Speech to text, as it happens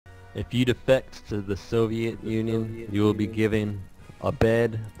If you defect to the Soviet Union, you will be given a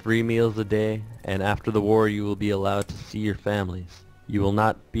bed, 3 meals a day, and after the war you will be allowed to see your families. You will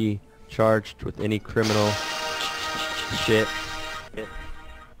not be charged with any criminal shit.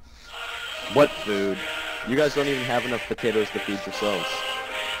 What food? You guys don't even have enough potatoes to feed yourselves.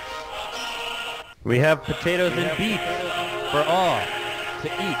 We have potatoes and beef for all to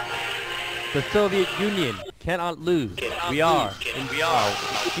eat. The Soviet Union cannot lose. We are.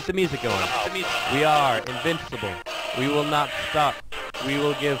 Keep the music going. We are invincible. We will not stop. We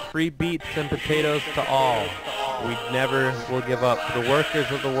will give free beets and potatoes to all. We never will give up. The workers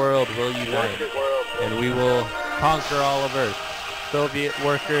of the world will unite, and we will conquer all of Earth. Soviet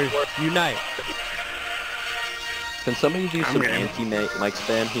workers, unite. Can somebody do some anti-Mike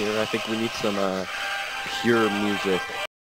spam here? I think we need some pure music.